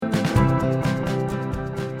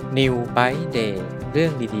New Bike Day เรื่อ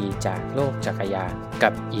งดีๆจากโลกจักรยานกั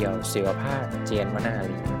บเอี่ยวศิวภาคเจียนวนา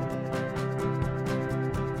ลี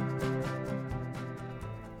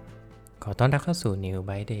ขอต้อนรับเข้าสู่ New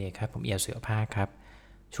Bike Day ครับผมเอี่ยวศิวภาคครับ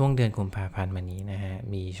ช่วงเดือนกุมภาพันธ์มานี้นะฮะ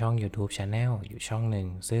มีช่อง YouTube Channel อยู่ช่องหนึ่ง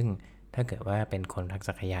ซึ่งถ้าเกิดว่าเป็นคนรัก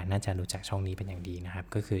จักรยานน่าจะรู้จักช่องนี้เป็นอย่างดีนะครับ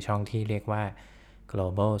ก็คือช่องที่เรียกว่า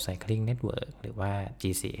Global Cycling Network หรือว่า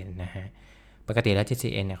GCN นะฮะปกติแล้ว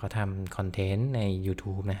GCN เนี่ยเขาทำคอนเทนต์ใน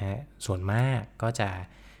YouTube นะฮะส่วนมากก็จะ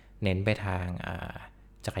เน้นไปทาง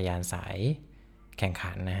จักรยานสายแข่ง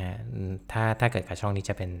ขันนะฮะถ้าเกิดกับช่องนี้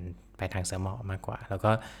จะเป็นไปทางเสือหมอบมากกว่าแล้ว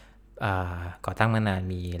ก็ก่อตั้งมานาน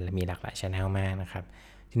มีหลากหลาย channel มากนะครับ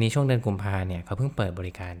ทีนี้ช่วงเดือนกุมภาเนี่ยเขาเพิ่งเปิดบ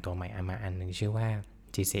ริการตัวใหม่มาอันนึงชื่อว่า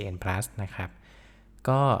GCN Plus นะครับ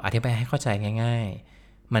ก็อธิบายให้เข้าใจง่าย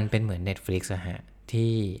ๆมันเป็นเหมือน Netflix อะฮะ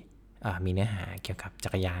ที่มีเนื้อหาเกี่ยวกับจั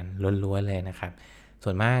กรยานล้วนๆเลยนะครับส่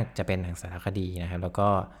วนมากจะเป็นหนังสารคดีนะครับแล้วก็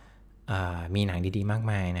มีหนังดีๆมาก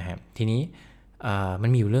มายนะครับทีนี้มัน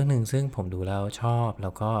มีอยู่เรื่องนึงซึ่งผมดูแล้วชอบแล้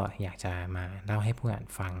วก็อยากจะมาเล่าให้ผู้อ่าน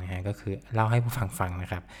ฟังนะฮะก็คือเล่าให้ผู้ฟังนะ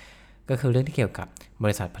ครับก็คือเรื่องที่เกี่ยวกับบ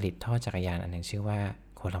ริษัทผลิตท่อจักรยานอันหนึ่งชื่อว่า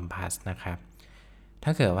โคลัมบัสนะครับถ้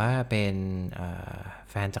าเกิดว่าเป็น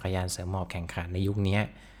แฟนจักรยานเสือหมอบแข่งขันในยุคนี้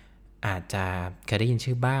อาจจะเคยได้ยิน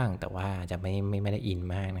ชื่อบ้างแต่ว่าอาจจะไม่ได้อิน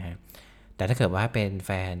มากนะฮะแต่ถ้าเกิดว่าเป็นแ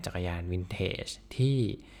ฟนจักรยานวินเทจที่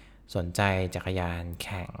สนใจจักรยานแ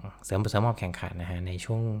ข่งเสือหมอบแข่งขันนะฮะใน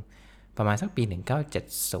ช่วงประมาณสักปี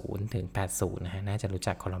1970ถึง80นะฮะน่าจะรู้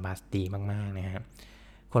จักโคลัมบัสดีมากๆนะฮะ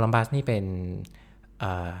โคลัมบัสนี่เป็น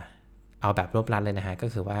เอาแบบรวบลัดเลยนะฮะก็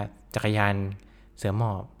คือว่าจักรยานเสือหม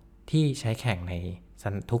อบที่ใช้แข่งใน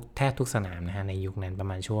แทบทุกสนามนะฮะในยุคนั้นประ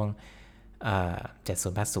มาณช่วง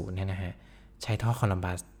70-80เนี่ยนะฮะใช้ท่อโคลัม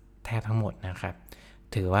บัสแทบทั้งหมดนะครับ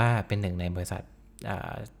ถือว่าเป็นหนึ่งในบริษัท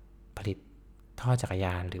ผลิตท่อจักรย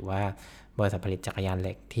านหรือว่าบริษัทผลิตจักรยานเห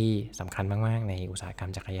ล็กที่สำคัญมากๆในอุตสาหกรร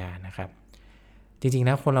มจักรยานนะครับจริงๆแ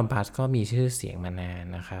ล้วโคลัมบัสก็มีชื่อเสียงมานาน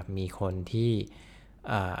นะครับมีคนที่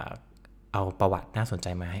เอาประวัติน่าสนใจ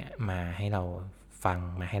มาให้เราฟัง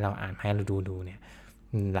มาให้เราอ่านให้เราดูเนี่ย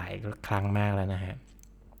หลายครั้งมากแล้วนะฮะ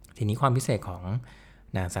ทีนี้ความพิเศษของ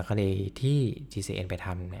หนังสารคดีที่ GCN ไปท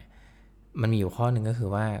ำเนี่ยมันมีอยู่ข้อหนึ่งก็คือ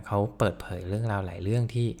ว่าเขาเปิดเผยเรื่องราวหลายเรื่อง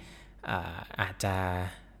ที่อาจจะ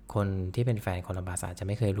คนที่เป็นแฟนโคลัมบัสอาจจะไ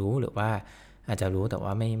ม่เคยรู้หรือว่าอาจจะรู้แต่ว่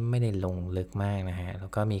าไม่ได้ลงลึกมากนะฮะแล้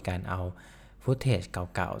วก็มีการเอาฟุตเทจ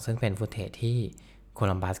เก่าๆซึ่งเป็นฟุตเทจที่โค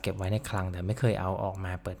ลัมบัสเก็บไว้ในคลังแต่ไม่เคยเอาออกม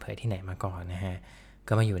าเปิดเผยที่ไหนมาก่อนนะฮะ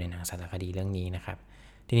ก็มาอยู่ในหนังสารคดีเรื่องนี้นะครับ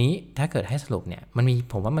ทีนี้ถ้าเกิดให้สรุปเนี่ย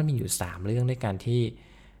ผมว่ามันมีอยู่3เรื่องด้วยกันที่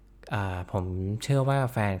ผมเชื่อว่า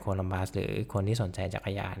แฟนโคลัมบัสหรือคนที่สนใจจัก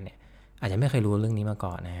รยานเนี่ยอาจจะไม่เคยรู้เรื่องนี้มา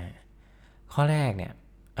ก่อนนะฮะข้อแรกเนี่ย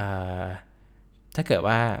ถ้าเกิด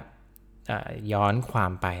ว่าย้อนควา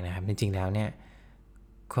มไปนะครับจริงๆแล้วเนี่ย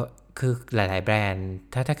คือหลายๆแบรนด์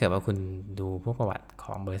ถ้าเกิดว่าคุณดูพวกประวัติข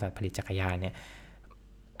องบริษัทผลิตจักรยานเนี่ย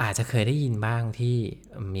อาจจะเคยได้ยินบ้างที่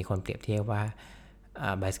มีคนเปรียบเทียบว่า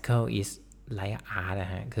bicycle is like art น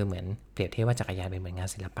ะฮะคือเหมือนเปรียบเทียบว่าจักรยานเป็นเหมือนงาน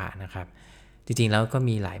ศิลปะนะครับจริงๆแล้วก็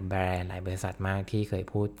มีหลายแบรนด์หลายบริษัทมากที่เคย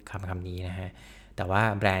พูดคำนี้นะฮะแต่ว่า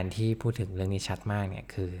แบรนด์ที่พูดถึงเรื่องนี้ชัดมากเนี่ย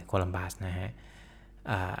คือโคลัมบัสนะฮะ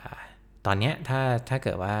ตอนนี้ถ้าเ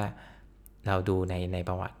กิดว่าเราดูในป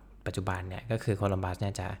ระวัติปัจจุบันเนี่ยก็คือโคลัมบัสเนี่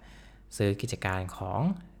ยจะซื้อกิจการของ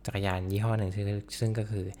จักรยานยี่ห้อหนึ่งซึ่งก็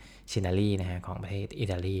คือชินารีนะฮะของประเทศอิ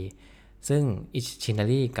ตาลีซึ่งชินา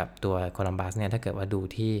รีกับตัวโคลัมบัสเนี่ยถ้าเกิดว่าดู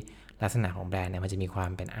ที่ลักษณะของแบรนด์เนี่ยมันจะมีควา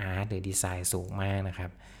มเป็นอาร์ตหรือดีไซน์สูงมากนะครั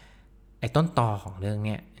บไอ้ต้นตอของเรื่องเ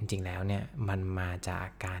นี่ยจริงๆแล้วเนี่ยมันมาจาก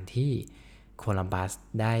การที่โคลัมบัส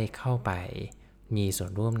ได้เข้าไปมีส่ว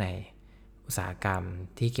นร่วมในอุตสาหกรรม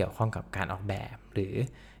ที่เกี่ยวข้องกับการออกแบบหรือ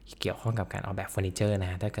เกี่ยวข้องกับการออกแบบเฟอร์นิเจอร์นะ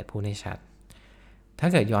ฮะถ้าเกิดพูดให้ชัดถ้า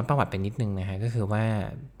เกิดย้อนประวัติไปนิดนึงนะฮะก็คือว่า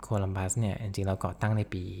โคลัมบัสเนี่ยจริงๆเราก่อตั้งใน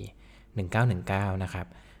ปี1919นะครับ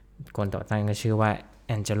คนต่อตั้งก็ชื่อว่าแ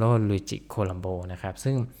องเจโล ลุยจิ โคลัมโบนะครับ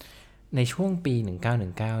ซึ่งในช่วงปี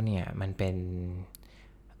1919เนี่ยมันเป็น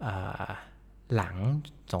หลัง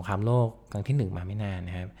สงครามโลกครั้งที่1มาไม่นาน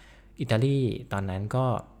นะครับอิตาลีตอนนั้นก็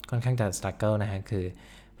ค่อนข้างจะสตรักเกิลนะฮะคือ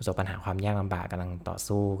ประสบปัญหาความยากลำบากกำลังต่อ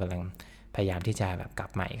สู้กำลังพยายามที่จะแบบกลับ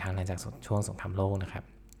มาอีกครั้งหลังจากช่วงสงครามโลกนะครับ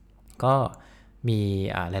ก็มี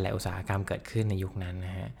หลายๆอุตสาหกรรมเกิดขึ้นในยุคนั้นน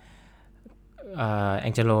ะฮะแอ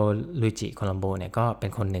งเจโล ลุยจิ โคลัมโบเนี่ยก็เป็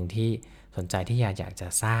นคนหนึ่งที่สนใจที่อยากจะ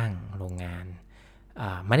สร้างโรงงาน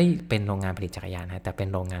ไม่ได้เป็นโรงงานผลิตจักรยานนะแต่เป็น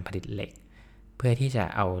โรงงานผลิตเหล็กเพื่อที่จะ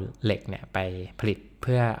เอาเหล็กเนี่ยไปผลิตเ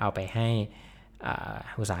พื่อเอาไปให้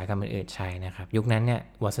อุตสาหกรรมอื่นๆใช้นะครับยุคนั้นเนี่ย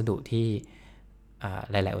วัสดุที่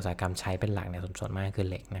หลายๆอุตสาหกรรมใช้เป็นหลักเนี่ยส่วนมากคือ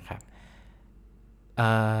เหล็กนะครับ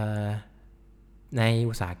ใน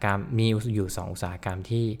อุตสาหกรรมมีอยู่2อุตสาหกรรม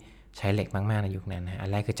ที่ใช้เหล็กมากๆในยุคนั้นนะอัน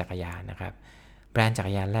แรกคือจักรยานนะครับแบรนด์จัก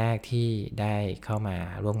รยานแรกที่ได้เข้ามา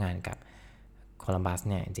ร่วมงานกับโคลัมบัส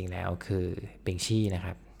เนี่ยจริงๆแล้วคือเบงชี่นะค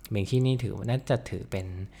รับเบงชี่นี่น่าจะถือเป็น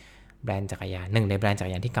แบรนด์จักรยานหนึ่งในแบรนด์จัก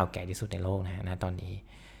รยานที่เก่าแก่ที่สุดในโลกนะตอนนี้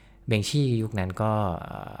เบงชี่ยุคนั้นก็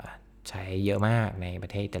ใช้เยอะมากในปร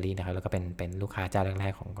ะเทศอิตาลีนะครับแล้วก็เป็นลูกค้าเจ้าแร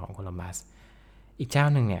กๆของโคลัมบัสอีกเจ้า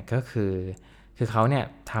หนึ่งเนี่ยก็คือเขาเนี่ย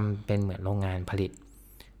ทำเป็นเหมือนโรงงานผลิ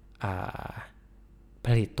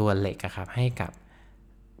ตตัวเหล็กครับให้กับ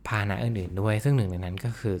พาหนะอื่นๆด้วยซึ่งหนึ่งในนั้นก็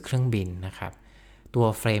คือเครื่องบินนะครับตัว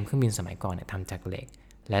เฟรมเครื่องบินสมัยก่อนเนี่ยทำจากเหล็ก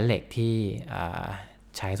และเหล็กที่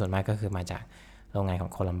ใช้ส่วนมากก็คือมาจากโรงงานขอ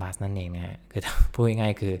งโคลัมบัสนั่นเองนะฮะคือพูดง่า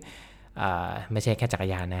ยๆคือไม่ใช่แค่จักร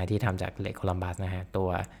ยานนะที่ทำจากเหล็กโคลัมบัสนะฮะตัว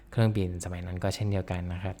เครื่องบินสมัยนั้นก็เช่นเดียวกัน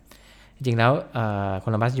นะครับจริงๆแล้วโค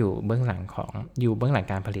ลัมบัสอยู่เบื้องหลัง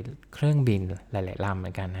การผลิตเครื่องบินหลายๆลำเหมื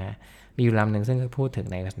อนกันนะฮะมีอยู่ลำหนึ่งซึ่งพูดถึง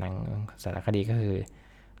ในหนังสารคดีก็คือ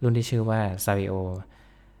รุ่นที่ชื่อว่า Savio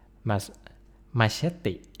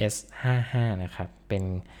Marchetti S55 นะครับเป็น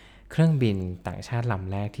เครื่องบินต่างชาติล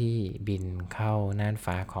ำแรกที่บินเข้าน่าน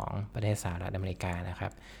ฟ้าของประเทศสหรัฐอเมริกานะครั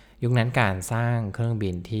บยุคนั้นการสร้างเครื่องบิ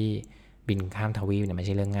นที่บินข้ามทวีปเนี่ยไม่ใ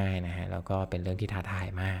ช่เรื่องง่ายนะฮะแล้วก็เป็นเรื่องที่ท้าทาย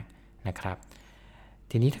มากนะครับ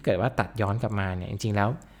ทีนี้ถ้าเกิดว่าตัดย้อนกลับมาเนี่ยจริงๆแล้ว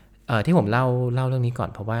ที่ผมเล่าเรื่องนี้ก่อน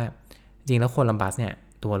เพราะว่าจริงๆแล้วโคลัมบัสเนี่ย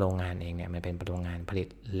ตัวโรงงานเองเนี่ยมันเป็นโรงงานผลิต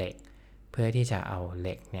เหล็กเพื่อที่จะเอาเห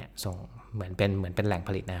ล็กเนี่ยส่งเหมือนเป็นแหล่งผ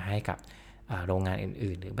ลิตนะให้กับโรงงาน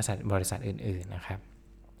อื่นๆหรือบริษัทอื่นๆนะครับ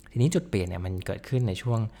ทีนี้จุดเปลี่ยนเนี่ยมันเกิดขึ้นใน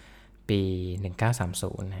ช่วงปี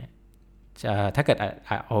1930นะฮะถ้าเกิด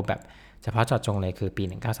เอาแบบเฉพาะเจาะจงเลยคือปี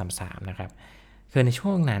1933นะครับคือในช่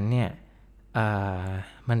วงนั้นเนี่ย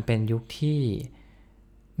มันเป็นยุคที่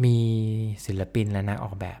มีศิลปินและนักอ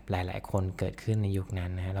อกแบบหลายๆคนเกิดขึ้นในยุคนั้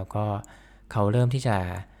นนะแล้วก็เขาเริ่มที่จะ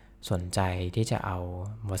สนใจที่จะเอา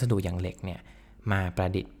วัสดุอย่างเหล็กเนี่ยมาประ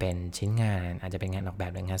ดิษฐ์เป็นชิ้นงานอาจจะเป็นงานออกแบ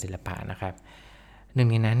บหรืองานศิลปะนะครับหนึ่ง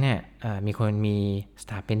ในนั้นเนี่ยมีส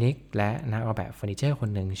ถาปนิกและนักออกแบบเฟอร์นิเจอร์คน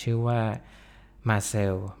หนึ่งชื่อว่ามาเซ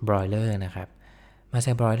ลบรอยเลอร์นะครับมาเซ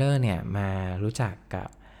ลบรอยเลอร์เนี่ยมารู้จักกับ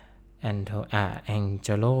แองเจ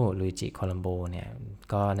โลลุยจิโคลัมโบเนี่ย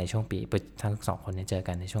ก็ในช่วงปีทั้งสองคนนี้เจอ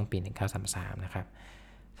กันในช่วงปี1933นะครับ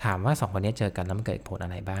ถามว่า2คนนี้เจอกันแล้วมันเกิดผลอะ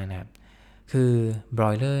ไรบ้างนะครับคือบรอ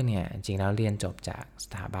ยเลอร์เนี่ยจริงแล้วเรียนจบจากส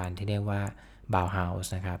ถาบันที่เรียกว่าบาวเฮา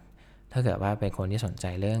ส์นะครับถ้าเกิดว่าเป็นคนที่สนใจ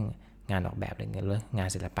เรื่องงานออกแบบหรือเรื่องงาน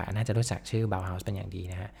ศิลปะน่าจะรู้จักชื่อบาวเฮาส์เป็นอย่างดี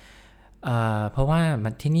นะฮะเพราะว่า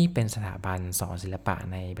ที่นี่เป็นสถาบันสอนศิลปะ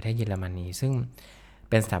ในประเทศเยอรมนีซึ่ง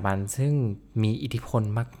เป็นสถาบันซึ่งมีอิทธิพล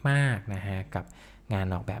มากๆนะฮะกับงาน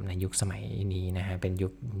ออกแบบในยุคสมัยนี้นะฮะเป็น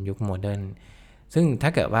ยุคโมเดิร์นซึ่งถ้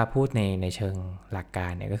าเกิดว่าพูดในเชิงหลักกา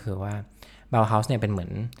รเนี่ยก็คือว่าบาวเฮาส์เนี่ยเป็นเหมือ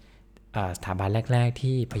นสถาบันแรกๆ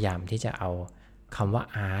ที่พยายามที่จะเอาคำว่า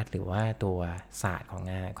อาร์ตหรือว่าตัวศาสตร์ของ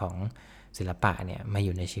งานของศิลปะเนี่ยมาอ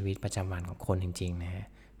ยู่ในชีวิตประจำวันของคนจริงๆนะฮะ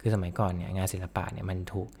คือสมัยก่อนเนี่ยงานศิลปะเนี่ยมัน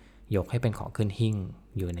ถูกยกให้เป็นของขึ้นหิ้ง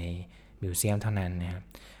อยู่ในมิวเซียมเท่านั้นนะครับ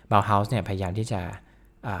บาวเฮาส์เนี่ยพยายามที่จะ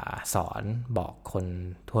สอนบอกคน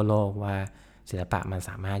ทั่วโลกว่าศิลปะมันส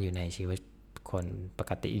ามารถอยู่ในชีวิตคนป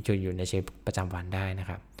กติอยู่ในชีวิตประจำวันได้นะ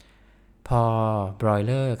ครับพอบรอยเ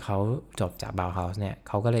ลอร์เขาจบจากบาวเฮาส์เนี่ยเ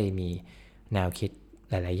ขาก็เลยมีแนวคิด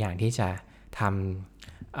หลายๆอย่างที่จะท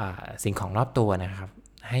ำสิ่งของรอบตัวนะครับ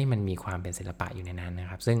ให้มันมีความเป็นศิลปะอยู่ในนั้นนะ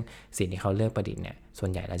ครับซึ่งสิ่งที่เขาเลือกประดิษฐ์เนี่ยส่ว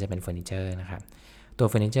นใหญ่แล้วจะเป็นเฟอร์นิเจอร์นะครับตัว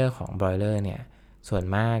เฟอร์นิเจอร์ของบรอยเลอร์เนี่ยส่วน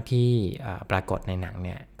มากที่ปรากฏในหนังเ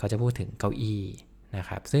นี่ยเขาจะพูดถึงเก้าอี้นะ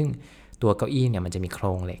ครับซึ่งตัวเก้าอี้เนี่ยมันจะมีโคร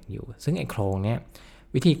งเหล็กอยู่ซึ่งไอ้โครงเนี่ย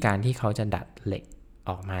วิธีการที่เขาจะดัดเหล็ก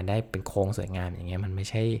ออกมาได้เป็นโค้งสวยงามอย่างเงี้ยมันไม่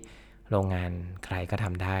ใช่โรงงานใครก็ท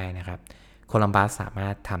ำได้นะครับโคลัมบัสสามา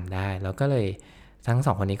รถทำได้แล้วก็เลยทั้งส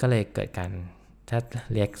องคนนี้ก็เลยเกิดการถ้า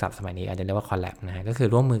เรียกศัพท์สมัยนี้อาจจะเรียกว่าคอลแลบนะฮะก็คือ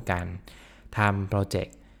ร่วมมือกันทำโปรเจก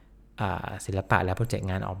ต์ศิลปะและโปรเจกต์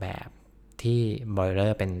งานออกแบบที่บอยเลอ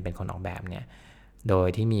ร์เป็นคนออกแบบเนี่ยโดย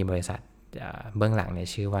ที่มีบริษัทเบื้องหลังเนี่ย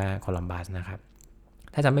ชื่อว่าโคลัมบัสนะครับ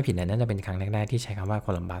ถ้าจำไม่ผิดเนี่ยน่าจะเป็นครั้งแรกๆที่ใช้คำว่าโค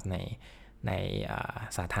ลัมบัสใน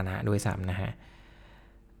สาธารณะด้วยซ้ำนะฮะ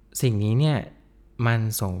สิ่งนี้เนี่ยมัน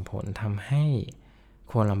ส่งผลทำให้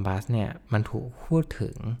โคลัมบัสเนี่ยมันถูกพูดถึ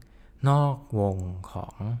งนอกวงขอ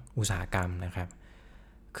งอุตสาหกรรมนะครับ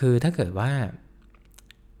คือถ้าเกิดว่า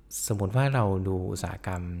สมมติว่าเราดูอุตสาหก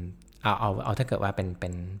รรมเอาถ้าเกิดว่าเ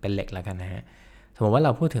ป็นเหล็กแล้วกันนะฮะสมมติว่าเร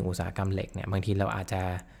าพูดถึงอุตสาหกรรมเหล็กเนี่ยบางทีเราอาจจะ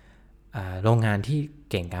โรงงานที่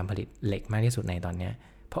เก่งการผลิตเหล็กมากที่สุดในตอนนี้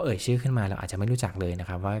พอเอ่ยชื่อขึ้นมาเราอาจจะไม่รู้จักเลยนะ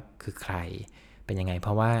ครับว่าคือใครเป็นยังไงเพ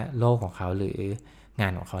ราะว่าโลกของเขาหรืองา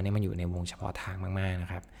นของเขาเนี่ยมันอยู่ในวงเฉพาะทางมากๆน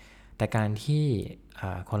ะครับแต่การที่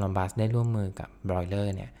โคลัมบัสได้ร่วมมือกับบรอยเลอ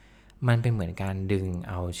ร์เนี่ย มันเป็นเหมือนการดึง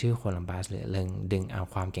เอาชื่อโคลัมบัสหรือดึงเอา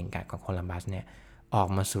ความเก่งกาจของโคลัมบัสเนี่ยออก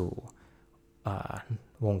มาสู่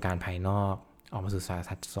วงการภายนอกออกมาสู่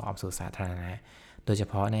สาธารณะโดยเฉ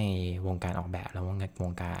พาะในวงการออกแบบและว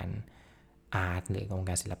งการอาร์ตหรือวง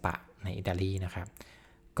การศิลปะในอิตาลีนะครับ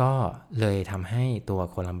ก็เลยทำให้ตัว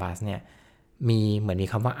โคลัมบัสเนี่ยเหมือนมี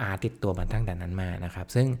คำว่าอาร์ตติดตัวมาตั้งแต่นั้นมานะครับ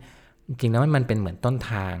ซึ่งจริงๆแล้วมันเป็นเหมือนต้น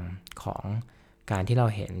ทางของการที่เรา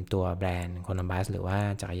เห็นตัวแบรนด์โคลัมบัสหรือว่า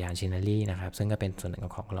จักรยานชินารีนะครับซึ่งก็เป็นส่วนหนึ่งขอ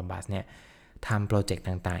งโคลัมบัสเนี่ยทำโปรเจกต์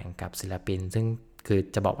ต่างๆกับศิลปินซึ่งคือ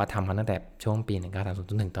จะบอกว่าทำมาตั้งแต่ช่วงปี1930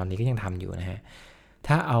จนถึงตอนนี้ก็ยังทำอยู่นะฮะ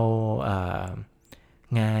ถ้าเอา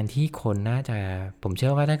งานที่คนน่าจะผมเชื่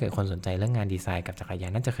อว่าถ้าเกิดคนสนใจเรื่องงานดีไซน์กับจักรยา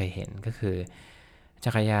นน่าจะเคยเห็นก็คือ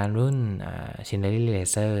จักรยานรุ่นชินเนอรี่เล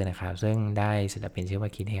เซอร์นะครับซึ่งได้ศิลปินชื่อว่า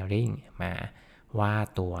คิทเฮลริงมาวาด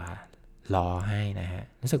ตัวล้อให้นะฮะ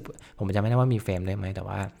รู้สึกผมจำไม่ได้ว่ามีเฟรมได้ไหมแต่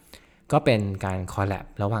ว่าก็เป็นการคอลแลบ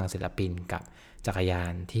ระหว่างศิลปินกับจักรยา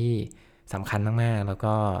นที่สำคัญมากๆแล้ว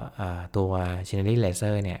ก็ตัว Shinnery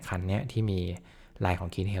Laser เนี่ยคันนี้ที่มีลายของ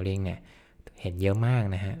Keith Haring เนี่ยเห็นเยอะมาก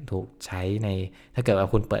นะฮะถูกใช้ในถ้าเกิดว่า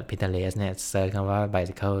คุณเปิด Pinterest เนี่ยเซิร์ชคำว่า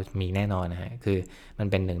bicycle มีแน่นอนนะฮะคือมัน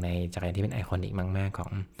เป็นหนึ่งในจักรยานที่เป็นไอคอนิกมากๆขอ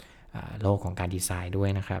งโลกของการดีไซน์ด้วย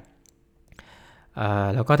นะครับ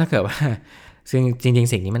แล้วก็ถ้าเกิดว่าซึ่งจริง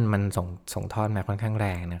ๆสิ่งนี้มันส่งทอดมาค่อนข้างแร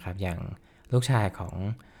งนะครับอย่างลูกชายของ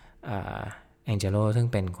แองเจโลซึ่ง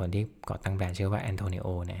เป็นคนที่ก่อตั้งแบรนด์ชื่อว่าแอนโทนิโอ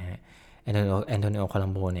นะฮะแอนโทนิโอคอลั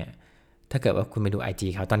มโบเนี่ยถ้าเกิดว่าคุณไปดู IG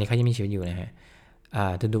เขาตอนนี้เขายังมีชีวิตอยู่นะฮะ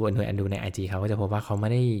ดูใน IG เขาก็จะพบว่าเขาไม่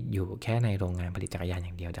ได้อยู่แค่ในโรงงานผลิตจักรยานอ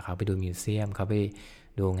ย่างเดียวแต่เขาไปดูมิวเซียมเขาไป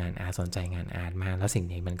ดูงานอาร์ตสนใจงานอาร์ตมากแล้วสิ่ง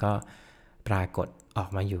นี้มันก็ปรากฏออก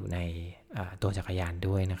มาอยู่ในตัวจักรยาน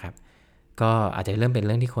ด้วยนะครับก็อาจจะเริ่มเป็นเ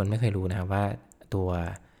รื่องที่คนไม่เคยรู้นะครับว่าตัว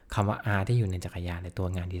คำว่าอาร์ตที่อยู่ในจักรยานในตัว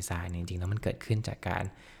งานดีไซน์จริงๆแล้วมันเกิดขึ้นจากการ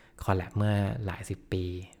คอลแลบเมื่อหลายสิบปี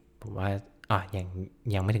ผมว่า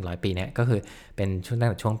ยังไม่ถึง100 ปีเนี่ยก็คือเป็นช่วงตั้ง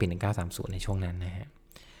แต่ช่วงปี1930ในช่วงนั้นนะฮะ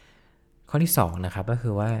ข้อที่2นะครับก็คื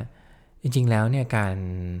อว่าจริงๆแล้วเนี่ยการ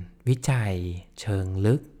วิจัยเชิง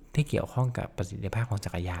ลึกที่เกี่ยวข้องกับประสิทธิภาพของจั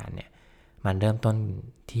กรยานเนี่ยมันเริ่มต้น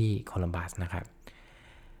ที่โคลัมบัสนะครับ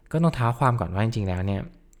ก็ต้องเท้าความก่อนว่าจริงๆแล้วเนี่ย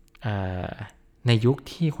ในยุค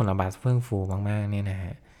ที่โคลัมบัสเฟื่องฟูมากๆเนี่ยนะฮ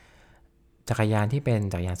ะจักรยานที่เป็น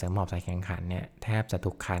จักรยานเสริมหมอบสายแข่งขันเนี่ยแทบจะ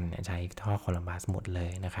ทุกคันเนี่ยใช้ท่อโคลัมบัสหมดเล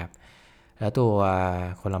ยนะครับแล้วตัว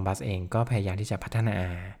โคลัมบัสเองก็พยายามที่จะพัฒนา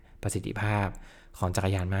ประสิทธิภาพของจักร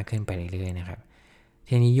ยานมากขึ้นไปเรื่อยๆนะครับ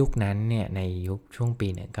ทีนี้ยุคนั้นเนี่ยในยุคช่วงปี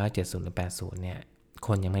1970หรือ80เนี่ยค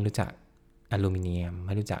นยังไม่รู้จักอลูมิเนียมไ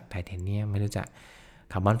ม่รู้จักไทเทเนียมไม่รู้จัก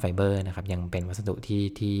คาร์บอนไฟเบอร์นะครับยังเป็นวัสดุ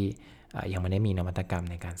ที่ยังไม่ได้มีนวัตกรรม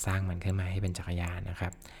ในการสร้างมันขึ้นมาให้เป็นจักรยานนะครั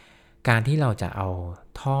บการที่เราจะเอา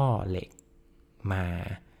ท่อเหล็กมา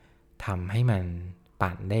ทำให้มัน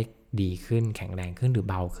ปั่นได้ดีขึ้นแข็งแรงขึ้นหรือ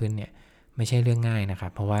เบาขึ้นเนี่ยไม่ใช่เรื่องง่ายนะครั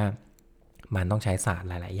บเพราะว่ามันต้องใช้ศาสตร์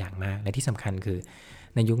หลายๆอย่างมากและที่สำคัญคือ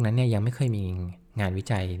ในยุคนั้นเนี่ยยังไม่เคยมีงานวิ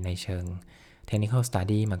จัยในเชิง technical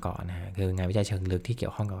study มาก่อนนะฮะคืองานวิจัยเชิงลึกที่เกี่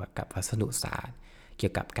ยวข้องกับวัสดุศาสตร์เกี่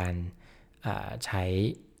ยวกับการใช้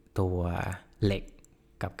ตัวเหล็ก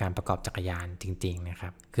กับการประกอบจักรยานจริงๆนะครั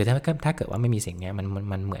บคือถ้าเกิดว่าไม่มีสิ่งนี้มัน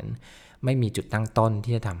เหมือนไม่มีจุดตั้งต้น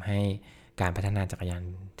ที่จะทำให้การพัฒนาจักรยาน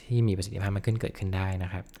ที่มีประสิทธิภาพมากขึ้นเกิดขึ้นได้น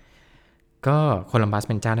ะครับก็โคลัมบัส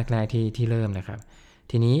เป็นเจ้าแรกๆที่เริ่มนะครับ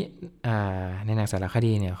ทีนี้ในหนังสารค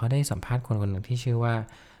ดีเนี่ยเขาได้สัมภาษณ์คนหนึ่งที่ชื่อว่า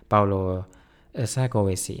เปาโลซาโกเว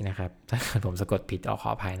ซินะครับถ้าผมสะกดผิดขอ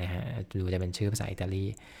อภัยนะฮะดูจะเป็นชื่อภาษาอิตาลี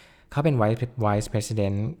เขาเป็น Vice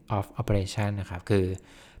President of Operation นะครับคือ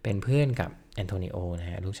เป็นเพื่อนกับแอนโทนิโอนะ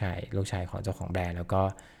ฮะลูกชายของเจ้าของแบรนด์แล้วก็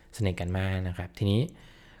สนิทกันมากนะครับทีนี้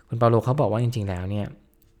คุณเปาโลเขาบอกว่าจริงๆแล้วเนี่ย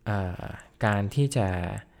การที่จะ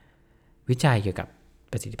วิจัยเกี่ยวกับ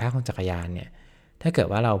ประสิทธิภาพของจักรยานเนี่ยถ้าเกิด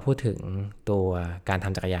ว่าเราพูดถึงตัวการท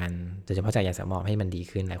ำจักรยานโดยเฉพาะจักรยานเสริมหมอบให้มันดี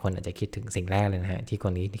ขึ้นหลายคนอาจจะคิดถึงสิ่งแรกเลยนะฮะที่ค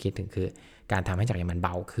นนี้คิดถึงคือการทำให้จักรยานมันเบ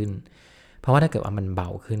าขึ้นเพราะว่าถ้าเกิดว่ามันเบา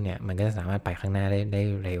ขึ้นเนี่ยมันก็จะสามารถไปข้างหน้าได้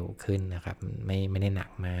เร็วขึ้นนะครับไม่ได้หนัก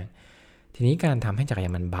มากทีนี้การทำให้จักรยา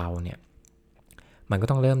นมันเบาเนี่ยมันก็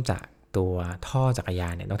ต้องเริ่มจากตัวท่อจักรยา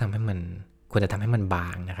นเนี่ยต้องทำให้มันควรจะทำให้มันบา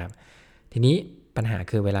งนะครับทีนี้ปัญหา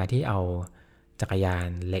คือเวลาที่เอาจักรยาน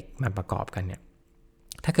เหล็กมาประกอบกันเนี่ย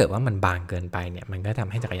ถ้าเกิดว่ามันบางเกินไปเนี่ยมันก็ทำ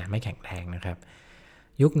ให้จักรยานไม่แข็งแรงนะครับ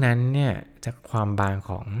ยุคนั้นเนี่ยจากความบาง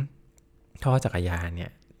ของท่อจักรยานเนี่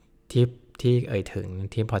ยที่ถึง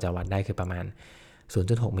ที่พอจะวัดได้คือประมาณ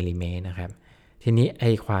 0.6 มิลลิเมตรนะครับทีนี้ไอ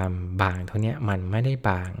ความบางเท่านี้มันไม่ได้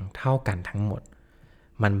บางเท่ากันทั้งหมด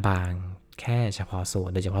มันบางแค่เฉพาะส่วน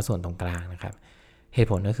โดยเฉพาะส่วนตรงกลางนะครับเหตุ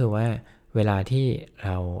ผลก็คือว่าเวลาที่เร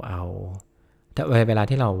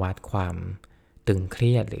าวัดความตึงเค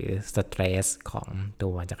รียดหรือสเตรสของตั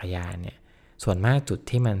วจักรยานเนี่ย ส่วนมากจุด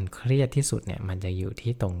ที่มันเครียดที่สุดเนี่ยมันจะอยู่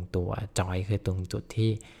ที่ตรงตัวจอยคือตรงจุดที่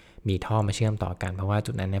มีท่อมาเชื่อมต่อกันเพราะว่า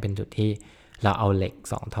จุดนั้นเนี่ยเป็นจุดที่เราเอาเหล็ก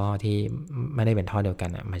2ท่อที่ไม่ได้เป็นท่อเดียวกัน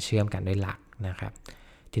มาเชื่อมกันด้วยหลักนะครับ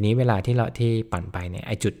ทีนี้เวลาที่ปั่นไปเนี่ยไ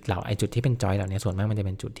อจุดที่เป็นจอยเหล่านี้ส่วนมากมันจะเ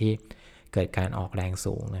ป็นจุดที่เกิดการออกแรง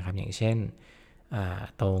สูงนะครับอย่างเช่น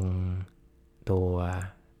ตรงตัว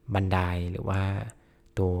บันไดหรือว่า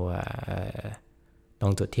ตัวตร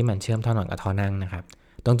งจุดที่มันเชื่อมท่อนอนกับท่อนั่งนะครับ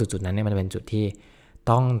ตรงจุดนั้นเนี่ยมันเป็นจุดที่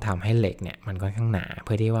ต้องทำให้เหล็กเนี่ยมันค่อนข้างหนาเ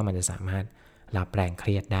พื่อที่ว่ามันจะสามารถรับแรงเค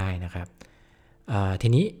รียดได้นะครับที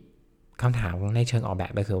นี้คำถามในเชิงออกแบ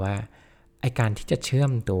บก็คือว่าไอการที่จะเชื่อ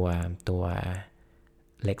มตัว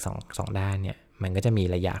เหล็กสองด้านเนี่ยมันก็จะมี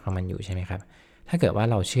ระยะของมันอยู่ใช่ไหมครับถ้าเกิดว่า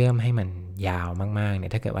เราเชื่อมให้มันยาวมากๆเนี่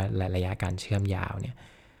ยถ้าเกิดว่าระยะการเชื่อมยาวเนี่ย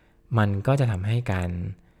มันก็จะทำให้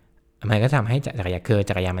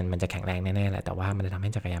จักรยานมันจะแข็งแรงแน่ๆแหละแต่ว่ามันจะทำให้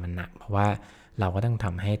จักรยานมันหนักเพราะว่าเราก็ต้องท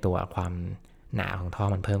ำให้ตัวความหนาของท่อ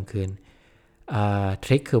มันเพิ่มขึ้นท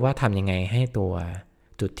ริคคือว่าทำยังไงให้ตัว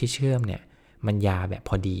จุดที่เชื่อมเนี่ยมันยาวแบบ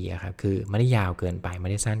พอดีครับคือไม่ได้ยาวเกินไปไม่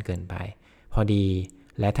ได้สั้นเกินไปพอดี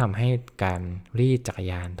และทำให้การรีดจักร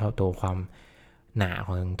ยานเท่าตัวความหนาข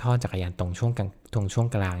องท่อจักรยานตรงช่วง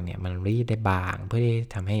กลางเนี่ยมันรีดได้บางเพื่อที่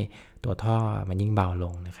ทำให้ตัวท่อมันยิ่งเบาล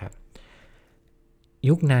งนะครับ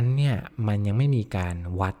ยุคนั้นเนี่ยมันยังไม่มีการ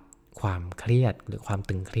วัดความเครียดหรือความ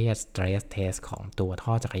ตึงเครียด stress test ของตัวท่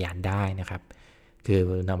อจักรยานได้นะครับคือ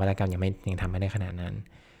นวัตกรรมยังทำไม่ได้ขนาดนั้น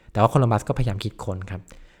แต่ว่าโคลัมบัสก็พยายามคิดค้นครับ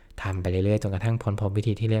ทำไปเรื่อยๆจนกระทั่งพ้นพบวิ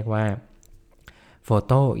ธีที่เรียกว่า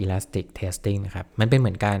photo elastic testing นะครับมันเป็นเห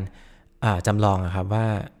มือนการจำลองครับว่า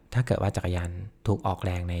ถ้าเกิดว่าจักรยานถูกออกแ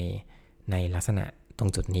รงในลักษณะตรง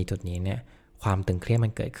จุดนี้เนี่ยความตึงเครียดมั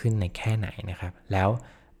นเกิดขึ้นในแค่ไหนนะครับแล้ว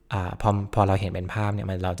พอเราเห็นเป็นภาพเนี่ย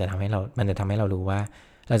มันจะทำให้เรารู้ว่า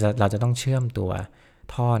เราจะต้องเชื่อมตัว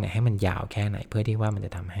ท่อเนี่ยให้มันยาวแค่ไหนเพื่อที่ว่ามันจ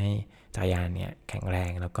ะทำให้จักรยานเนี่ยแข็งแร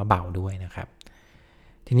งแล้วก็เบาด้วยนะครับ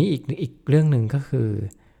ทีนี้อีกเรื่องหนึ่งก็คือ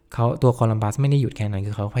ตัวโคลัมบัสไม่ได้หยุดแค่นั้น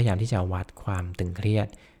คือเขาพยายามที่จะวัดความตึงเครียด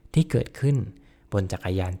ที่เกิดขึ้นบนจัก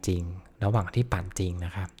รยานจริงระหว่างที่ปั่นจริงน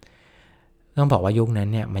ะครับต้องบอกว่ายุคนั้น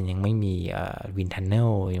เนี่ยมันยังไม่มีวินทันเน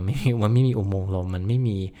ลมันไม่มีอุโมงค์ลมมันไม่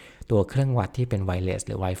มีตัวเครื่องวัดที่เป็นไวเลสห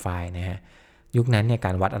รือ Wi-Fi นะฮะยุคนั้นเนี่ยก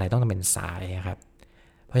ารวัดอะไรต้องเป็นสายครับ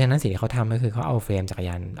เพราะฉะนั้นสิ่งที่เขาทำก็คือเขาเอาเฟรมจักรย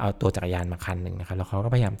านเอาตัวจักรยานมาคันหนึ่งนะครับแล้วเขาก็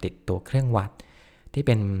พยายามติดตัวเครื่องวัดที่เ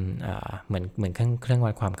ป็นเหมือนเครื่องวั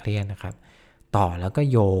ดความเครียดนะครับต่อแล้วก็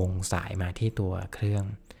โยงสายมาที่ตัวเครื่อง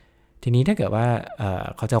ทีนี้ถ้าเกิดว่า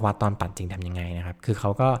เขาจะวัดตอนปั่นจริงทำยังไงนะครับคือเขา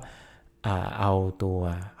ก็เอา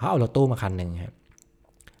รถตู้มาคันหนึ่งครับ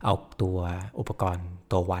เอาตัวอุปกรณ์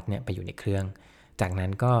ตัววัดเนี่ยไปอยู่ในเครื่องจากนั้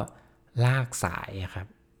นก็ลากสายครับ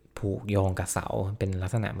ผูกโยงกับเสาเป็นลั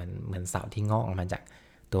กษณะเหมือนเสาที่งอกออกมาจาก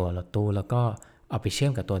ตัวรถตู้แล้วก็เอาไปเชื่อ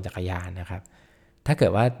มกับตัวจักรยานนะครับถ้าเกิ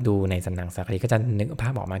ดว่าดูในสำนักสารคดีก็จะนึกภา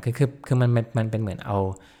พออกมาคือมันเป็นเหมือนเอา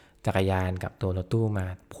จักรยานกับตัวรถตู้มา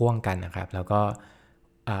พ่วงกันนะครับแล้วก็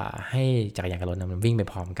ให้จักรยานกับรถมันวิ่งไป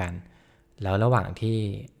พร้อมกันแล้วระหว่างที่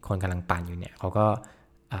คนกำลังปั่นอยู่เนี่ยเขาก็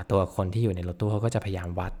ตัวคนที่อยู่ในรถตู้เขาก็จะพยายาม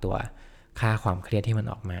วัดตัวค่าความเครียดที่มัน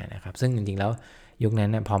ออกมานะครับซึ่งจริงๆแล้วยุคนั้น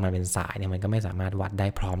เนี่ยพอมันเป็นสายเนี่ยมันก็ไม่สามารถวัดได้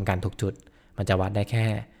พร้อมกันทุกจุดมันจะวัดได้แค่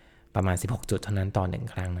ประมาณ16จุดเท่านั้นต่อ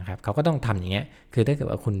1ครั้งนะครับเขาก็ต้องทำอย่างเงี้ยคือถ้าเกิด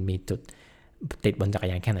ว่าคุณมีจุดติดบนจักร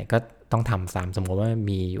ยานแค่ไหนก็ต้องทำ3สมมติว่า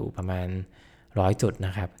มีอยู่ประมาณ100จุดน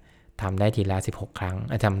ะครับทำได้ทีละ16ครั้ง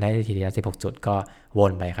ทำได้ทีละ16จุดก็ว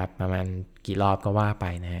นไปครับประมาณกี่รอบก็ว่าไป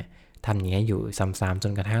นะฮะทำอย่างนี้อยู่ซ้ำๆจ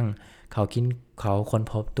นกระทั่งเขาค้น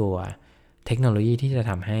พบตัวเทคโนโลยีที่จะ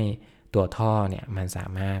ทำให้ตัวท่อเนี่ยมันสา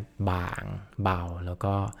มารถบางเบาแล้ว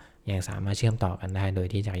ก็ยังสามารถเชื่อมต่อกันได้โดย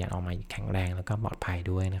ที่จักรยานออกมาแข็งแรงแล้วก็ปลอดภัย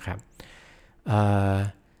ด้วยนะครับ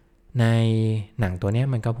ในหนังตัวนี้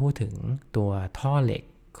มันก็พูดถึงตัวท่อเหล็ก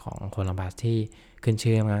ของโคลัมบัสที่ขึ้น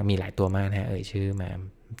ชื่อมามีหลายตัวมากนะชื่อมา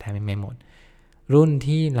แทบไม่หมดรุ่น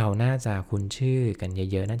ที่เราน่าจะคุ้นชื่อกัน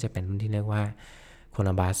เยอะๆน่าจะเป็นรุ่นที่เรียกว่าโค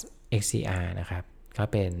ลัมบัส XCR นะครับก็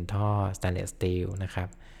เป็นท่อ stainless steel นะครับ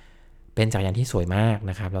เป็นจักรยานที่สวยมาก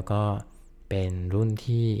นะครับแล้วก็เป็นรุ่น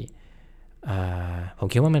ที่ผม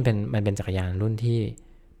คิดว่ามันเป็นจักรยานรุ่นที่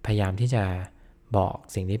พยายามที่จะบอก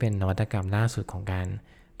สิ่งที่เป็นนวัตกรรมล่าสุดของการ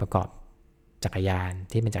ประกอบจักรยาน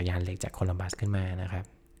ที่เป็นจักรยานเหล็กจากโคลัมบัสขึ้นมานะครับ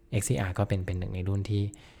XCR ก็เป็นหนึ่งในรุ่นที่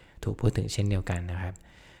ถูกพูดถึงเช่นเดียวกันนะครับ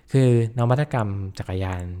คือนวัตกรรมจักรย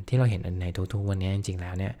านที่เราเห็นในทุกๆวันนี้จริงๆแ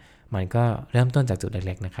ล้วเนี่ยมันก็เริ่มต้นจากจุดเ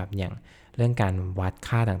ล็กๆนะครับอย่างเรื่องการวัด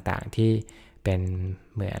ค่าต่างๆที่เป็น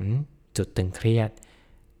เหมือนจุดตึงเครียด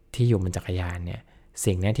ที่อยู่บนจักรยานเนี่ย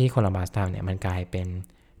สิ่งนี้ที่โคลัมบัสทำเนี่ยมันกลายเป็น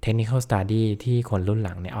technical study ที่คนรุ่นห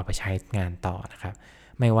ลังเนี่ยเอาไปใช้งานต่อนะครับ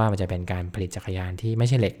ไม่ว่ามันจะเป็นการผลิตจักรยานที่ไม่ใ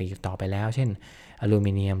ช่เหล็กอีกต่อไปแล้วเช่นอลู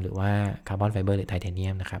มิเนียมหรือว่าคาร์บอนไฟเบอร์หรือไทเทเนี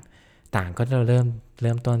ยมนะครับ ต่างก็จะเ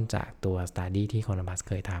ริ่มต้นจากตัว study ที่โคลัมบัสเ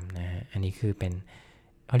คยทำนะฮะอันนี้คือเป็น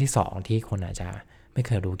ข้อที่2ที่คนอาจจะไม่เ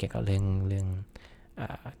คยรู้เกี่ยวกับเรื่อง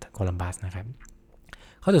โคลัมบัสนะครับ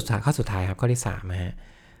ข้อสุดท้ายครับข้อที่3นะฮะ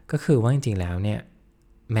ก็คือว่าจริงๆแล้วเนี่ย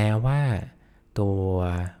แม้ว่าตัว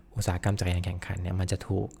อุตสาหกรรมจักรยานแข่งขันเนี่ยมันจะ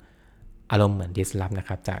ถูกอารมณ์เหมือน disrupt นะค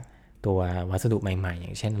รับจากตัววัสดุใหม่ๆอย่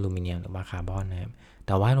างเช่นอลูมิเนียมหรือว่าคาร์บอนนะครับแ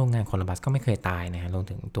ต่ว่าโรงงานโคลัมบัสก็ไม่เคยตายนะฮะรวม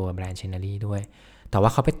ถึงตัวแบรนด์เชนเนอรี่ด้วยแต่ว่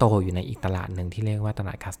าเขาไปโตอยู่ในอีกตลาดหนึ่งที่เรียกว่าตล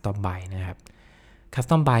าดคัสตอมไบค์นะครับคัส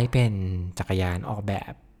ตอมไบค์เป็นจักรยานออกแบ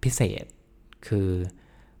บพิเศษคือ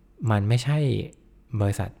มันไม่ใช่บ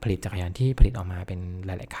ริษัทผลิตจักรยานที่ผลิตออกมาเป็นห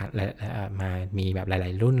ลายๆคันมามีแบบหล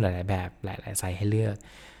ายๆรุ่นหลายๆแบบหลายๆไซส์ให้เลือก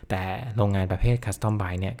แต่โรงงานประเภทคัสตอมไบ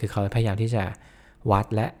ค์เนี่ยคือเขาพยายามที่จะวัด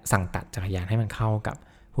และสั่งตัดจักรยานให้มันเข้ากับ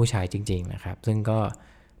ผู้ใช้จริงๆนะครับซึ่งก็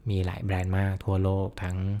มีหลายแบรนด์มากทั่วโลก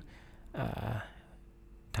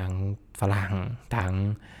ทั้งฝรั่งทั้ง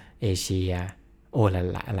เอเชียห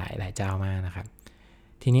ลายเจ้ามากนะครับ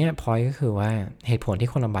ทีนี้พอยต์ก็คือว่าเหตุผลที่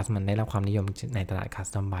โคลัมบัสมันได้รับความนิยมในตลาดคัส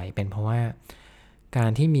ตอมไบค์เป็นเพราะว่ากา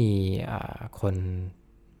รที่มีคน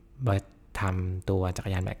ทำตัวจักร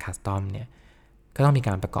ยานแบบคัสตอมเนี่ยก็ต้องมีก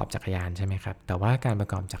ารประกอบจักรยานใช่ไหมครับแต่ว่าการประ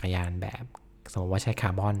กอบจักรยานแบบสมมติว่าใช้คา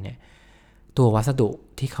ร์บอนเนี่ยตัววัสดุ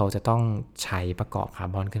ที่เขาจะต้องใช้ประกอบคา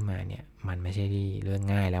ร์บอนขึ้นมาเนี่ยมันไม่ใช่เรื่อง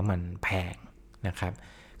ง่ายแล้วมันแพงนะครับ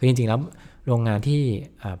คือจริงๆแล้วโรงงานที่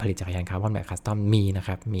ผลิตจักรยานคาร์บอนแบบคัสตอมมีนะค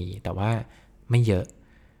รับมีแต่ว่าไม่เยอะ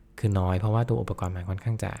คือน้อยเพราะว่าตัวอุปกรณ์มันค่อนข้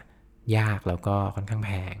างจะยากแล้วก็ค่อนข้างแ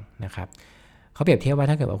พงนะครับเขาเปรียบเทียบว่า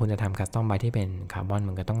ถ้าเกิดว่าคุณจะทำคัสตอมไบค์ที่เป็นคาร์บอน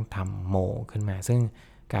มันก็ต้องทำโมขึ้นมาซึ่ง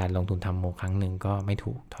การลงทุนทำโมครั้งหนึ่งก็ไม่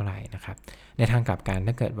ถูกเท่าไหร่นะครับในทางกลับกัน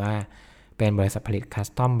ถ้าเกิดว่าเป็นบริษัทผลิตคัส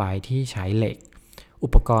ตอมไบค์ที่ใช้เหล็กอุ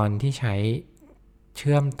ปกรณ์ที่ใช้เ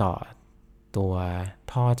ชื่อมต่อตัว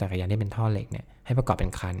ท่อจักรยานที่เป็นท่อเหล็กเนี่ยให้ประกอบเป็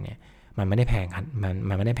นคันเนี่ยมันไม่ได้แพง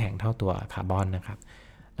มันไม่ได้แพงเท่าตัวคาร์บอนนะครับ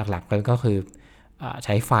หลักๆก็คือใ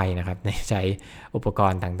ช้ไฟนะครับใช้อุปก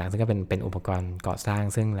รณ์ต่างๆซึ่งก็เป็นอุปกรณ์ก่อสร้าง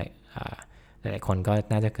ซึ่งหลายคนก็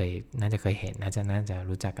น่าจะเคยเห็นน่าจะ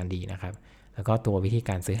รู้จักกันดีนะครับแล้วก็ตัววิธีก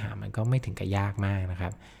ารซื้อหามันก็ไม่ถึงกับยากมากนะครั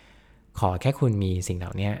บขอแค่คุณมีสิ่งเหล่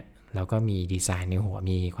านี้แล้วก็มีดีไซน์ในหัว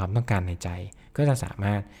มีความต้องการในใจก็จะสาม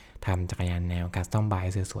ารถทำจักรยานแนวคัสตอมไบ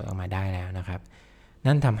ค์สวยๆออกมาได้แล้วนะครับ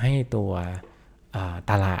นั่นทำให้ตัว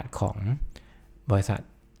ตลาดของบริษัท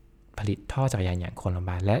ผลิตท่อจักรยานอย่างโคลัม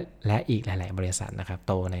บัสและอีกหลายๆบริษัทนะครับ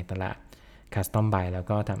โตในตลาดคัสตอมไบค์แล้ว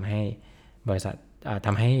ก็ทำให้บริษัทท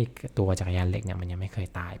ำให้ตัวจักรยานเหล็กเนี่ยมันยังไม่เคย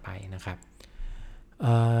ตายไปนะครับ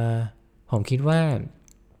ผมคิดว่า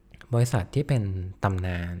บริษัทที่เป็นตำน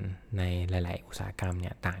านในหลายๆอุตสาหกรรมเ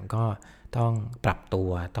นี่ยต่างก็ต้องปรับตัว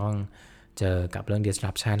ต้องเจอกับเรื่อง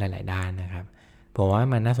disruption หลายๆด้านนะครับผมว่า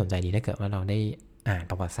มันน่าสนใจดีถ้าเกิดว่าเราได้อ่าน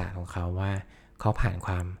ประวัติศาสตร์ของเขาว่าเขาผ่านค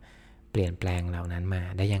วามเปลี่ยนแปลงเหล่านั้นมา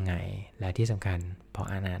ได้ยังไงและที่สำคัญพอ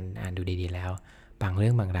อ่านดูดีๆแล้วบางเรื่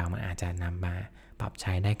องบางราวมันอาจจะนำมาปรับใ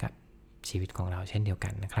ช้ได้กับชีวิตของเราเช่นเดียวกั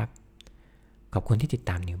นนะครับขอบคุณที่ติด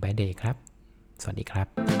ตาม New by Day ครับสวัสดีครับ